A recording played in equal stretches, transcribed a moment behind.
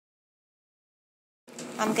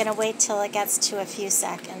I'm going to wait till it gets to a few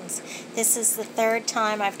seconds. This is the third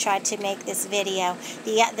time I've tried to make this video.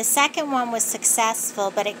 The second one was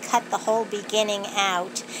successful, but it cut the whole beginning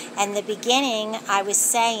out. And the beginning, I was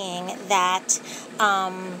saying that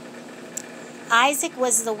Isaac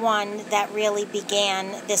was the one that really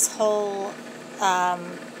began this whole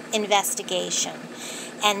investigation.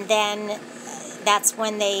 And then that's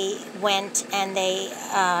when they went and they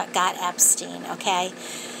got Epstein, okay?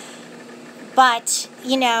 But,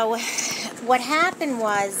 you know, what happened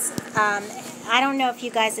was, I don't know if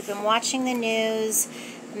you guys have been watching the news.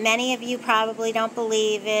 Many of you probably don't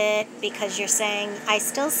believe it because you're saying, I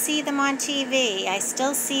still see them on TV. I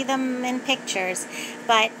still see them in pictures.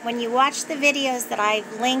 But when you watch the videos that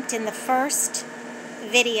I've linked in the first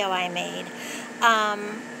video I made,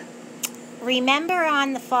 remember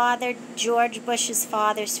on the George Bush's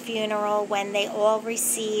father's funeral when they all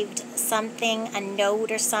received something, a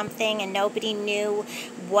note or something, and nobody knew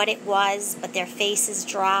what it was, but their faces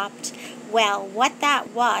dropped? Well, what that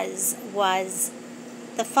was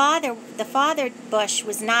the father Bush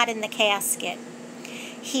was not in the casket.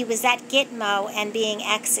 He was at Gitmo and being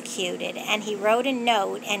executed, and he wrote a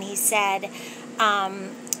note and he said,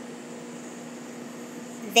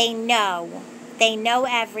 They know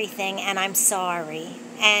everything, and I'm sorry.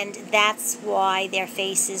 And that's why their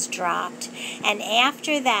faces dropped. And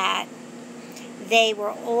after that, they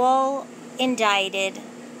were all indicted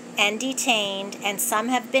and detained, and some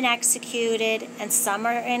have been executed, and some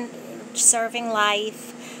are serving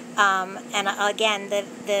life. And again,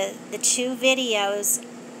 the two videos,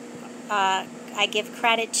 I give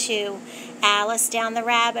credit to Alice Down the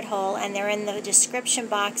Rabbit Hole, and they're in the description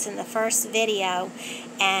box in the first video.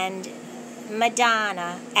 And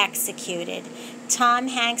Madonna executed, Tom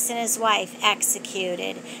Hanks and his wife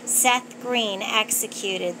executed, Seth Green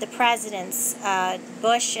executed, the presidents,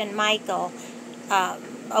 Bush and Michael,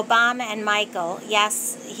 Obama and Michael,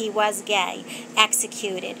 yes, he was gay,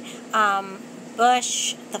 executed,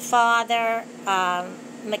 Bush, the father,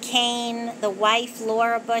 McCain, the wife,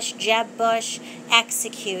 Laura Bush, Jeb Bush,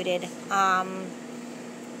 executed,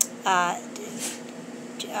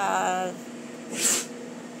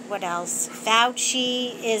 what else?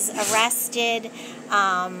 Fauci is arrested,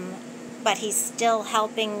 but he's still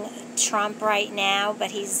helping Trump right now,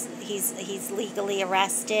 but he's legally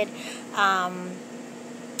arrested.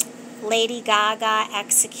 Lady Gaga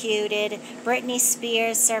executed, Britney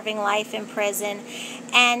Spears serving life in prison,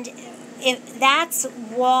 and that's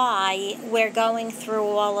why we're going through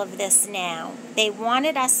all of this now. They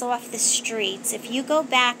wanted us off the streets. If you go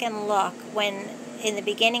back and look when in the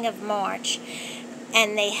beginning of March,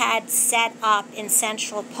 and they had set up in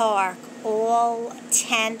Central Park all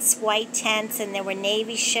tents, white tents, and there were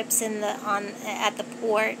Navy ships at the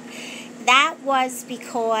port. That was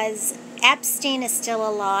because Epstein is still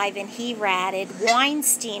alive, and he ratted,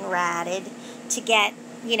 Weinstein ratted to get,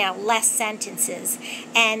 less sentences.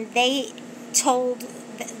 And they told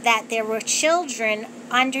that there were children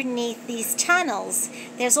underneath these tunnels.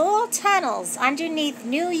 There's all tunnels underneath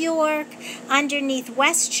New York, underneath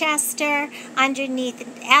Westchester, underneath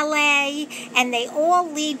LA, and they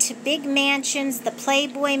all lead to big mansions, the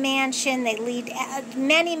Playboy Mansion. They lead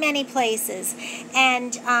many, many places.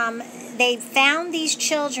 And they found these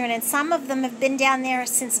children, and some of them have been down there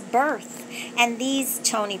since birth. And these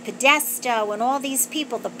Tony Podesta and all these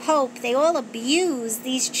people, the Pope, they all abuse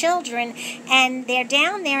these children, and they're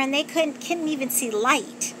down there and they couldn't even see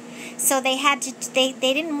light. So they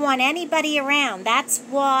didn't want anybody around. That's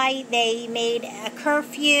why they made a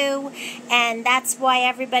curfew, and that's why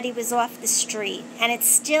everybody was off the street. And it's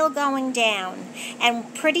still going down.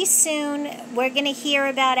 And pretty soon we're going to hear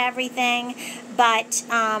about everything, but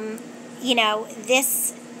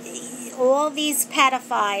all these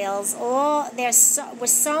pedophiles,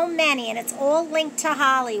 was so many, and it's all linked to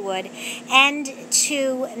Hollywood and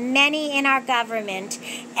to many in our government.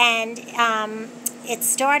 And it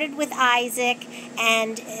started with Isaac,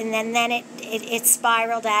 and then it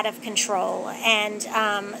spiraled out of control. And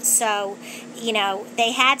so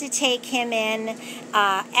they had to take him in.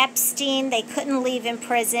 Epstein, they couldn't leave in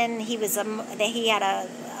prison. He had a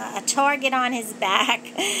target on his back.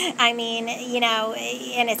 I mean,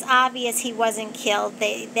 and it's obvious he wasn't killed.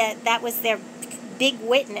 That was their big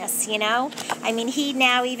witness, I mean, he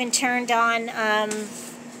now even turned on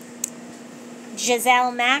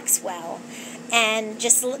Giselle Maxwell and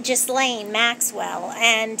Ghislaine Maxwell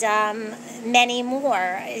and many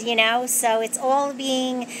more, so it's all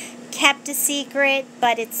being kept a secret,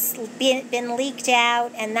 but it's been leaked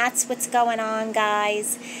out, and that's what's going on,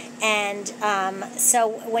 guys. And so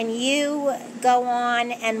when you go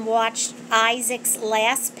on and watch Isaac's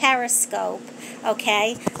last periscope,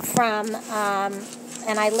 okay, from,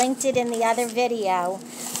 and I linked it in the other video,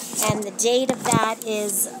 and the date of that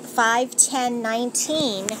is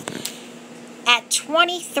 5/10/19, at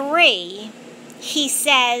 23, he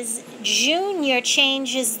says Junior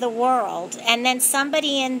changes the world, and then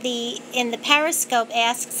somebody in the periscope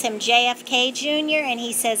asks him JFK Jr., and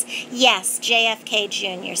he says yes, JFK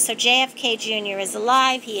Jr. So JFK Jr. is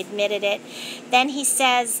alive. He admitted it. Then he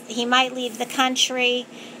says he might leave the country,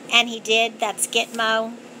 and he did. That's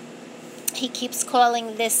Gitmo. He keeps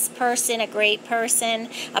calling this person a great person,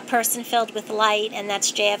 a person filled with light, and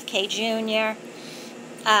that's JFK Jr.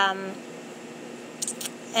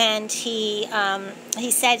 And he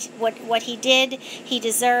said what he did, he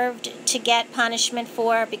deserved to get punishment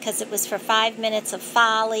for, because it was for 5 minutes of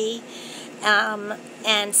folly.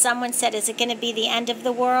 And someone said, is it going to be the end of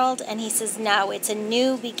the world? And he says, no, it's a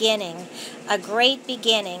new beginning, a great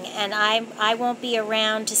beginning, and I won't be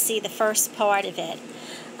around to see the first part of it.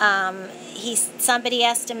 Somebody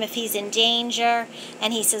asked him if he's in danger,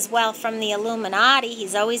 and he says, well, from the Illuminati,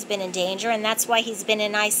 he's always been in danger, and that's why he's been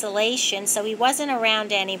in isolation, so he wasn't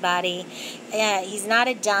around anybody. He's not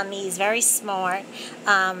a dummy. He's very smart.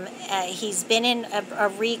 He's been in a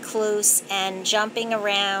recluse and jumping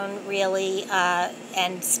around, really,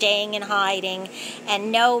 and staying in hiding,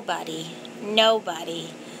 and nobody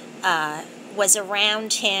was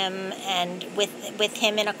around him and with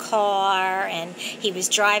him in a car, and he was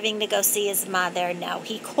driving to go see his mother. No,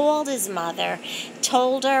 he called his mother,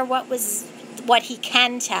 told her what he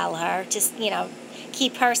can tell her, just,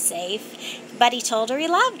 keep her safe, but he told her he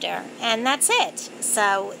loved her, and that's it.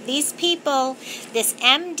 So these people, this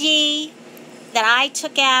MD that I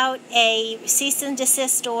took out a cease and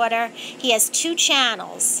desist order, he has 2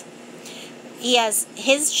 channels. He has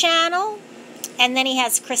his channel, and then he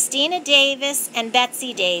has Christina Davis and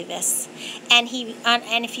Betsy Davis. And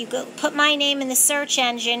if you put my name in the search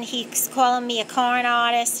engine, he's calling me a con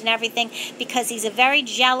artist and everything, because he's a very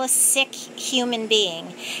jealous, sick human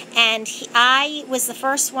being. And I was the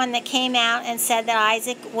first one that came out and said that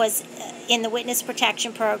Isaac was in the witness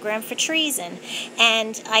protection program for treason.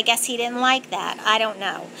 And I guess he didn't like that. I don't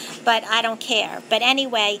know. But I don't care. But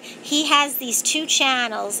anyway, he has these 2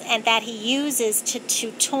 channels and that he uses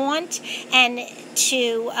to taunt and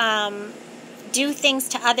to do things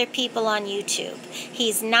to other people on YouTube.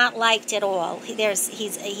 He's not liked at all.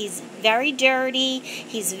 He's very dirty.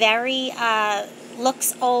 He's very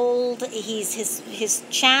looks old. His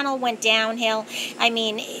channel went downhill. I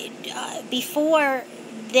mean, before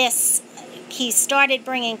this, he started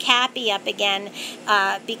bringing Kappy up again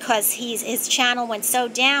because his channel went so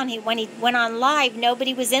down. When he went on live,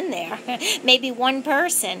 nobody was in there, maybe one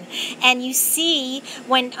person. And you see,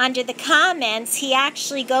 when under the comments, he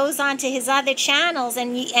actually goes onto his other channels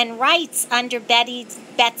and writes under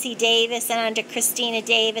Betsy Davis and under Christina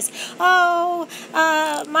Davis, oh,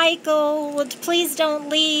 Michael, please don't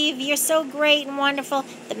leave. You're so great and wonderful.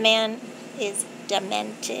 The man is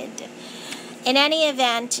demented. In any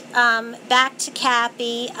event, back to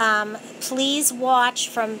Kappy. Please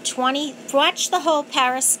watch watch the whole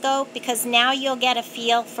periscope, because now you'll get a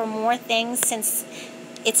feel for more things, since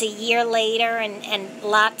it's a year later and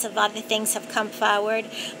lots of other things have come forward.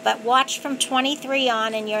 But watch from 23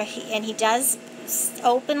 on, and he does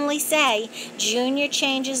openly say Junior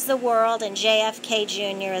changes the world and JFK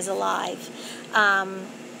Jr. is alive.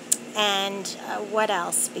 And what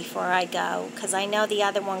else before I go? Because I know the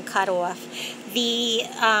other one cut off.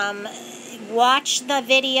 Watch the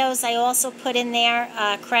videos I also put in there.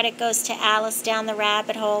 Credit goes to Alice Down the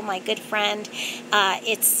Rabbit Hole, my good friend.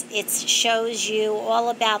 It shows you all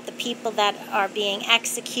about the people that are being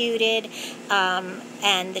executed,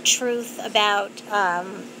 and the truth about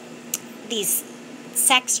these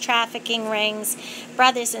sex trafficking rings,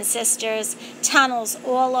 brothers and sisters, tunnels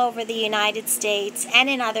all over the United States and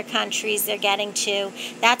in other countries they're getting to.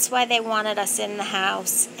 That's why they wanted us in the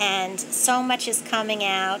house, and so much is coming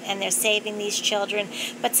out, and they're saving these children,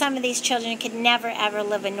 but some of these children could never ever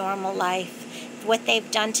live a normal life. What they've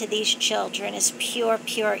done to these children is pure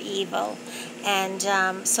evil, and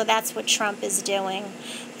so that's what Trump is doing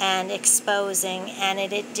and exposing, and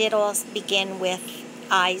it did all begin with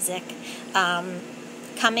Isaac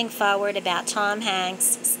coming forward about Tom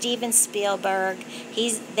Hanks, Steven Spielberg.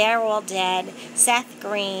 They're all dead. Seth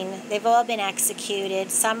Green. They've all been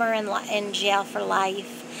executed. Some are in jail for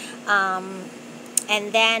life.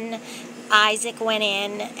 And then Isaac went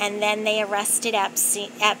in, and then they arrested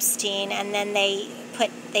Epstein, and then they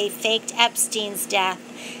they faked Epstein's death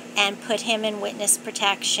and put him in witness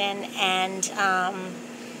protection, and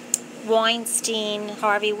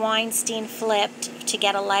Harvey Weinstein flipped to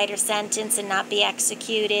get a lighter sentence and not be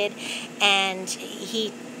executed, and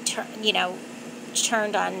he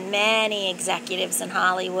turned on many executives in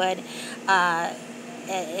Hollywood.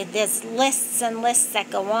 There's lists and lists that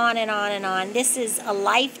go on and on and on. This is a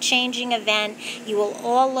life-changing event. You will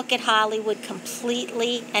all look at Hollywood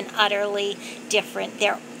completely and utterly different.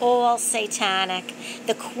 They're all satanic.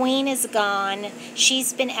 The Queen is gone.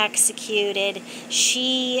 She's been executed.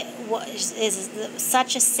 She is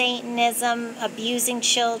such a Satanism, abusing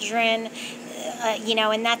children.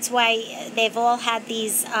 And that's why they've all had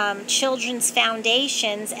these children's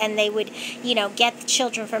foundations, and they would, get the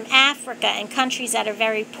children from Africa and countries that are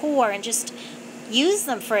very poor and just use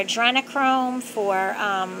them for adrenochrome,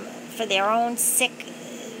 for their own sick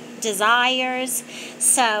desires.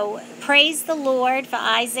 So praise the Lord for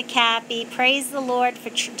Isaac Kappy. Praise the Lord for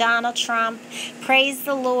Donald Trump. Praise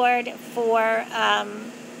the Lord for...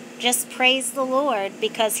 just praise the Lord,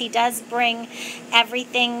 because he does bring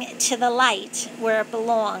everything to the light where it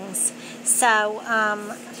belongs. So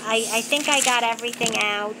I think I got everything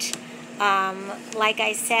out. Like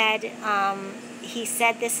I said, he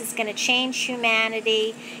said this is going to change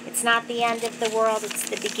humanity. It's not the end of the world. It's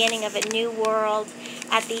the beginning of a new world.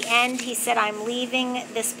 At the end, he said, I'm leaving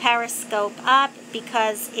this periscope up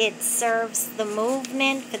because it serves the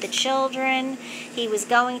movement for the children. He was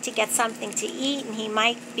going to get something to eat, and he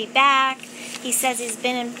might be back. He says he's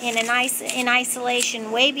been in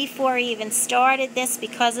isolation way before he even started this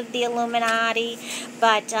because of the Illuminati.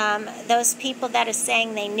 But those people that are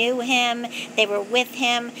saying they knew him, they were with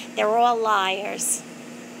him, they're all liars.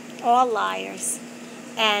 All liars.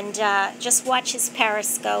 And just watch his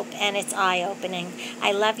periscope, and it's eye-opening.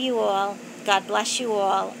 I love you all. God bless you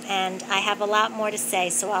all. And I have a lot more to say,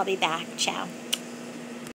 so I'll be back. Ciao.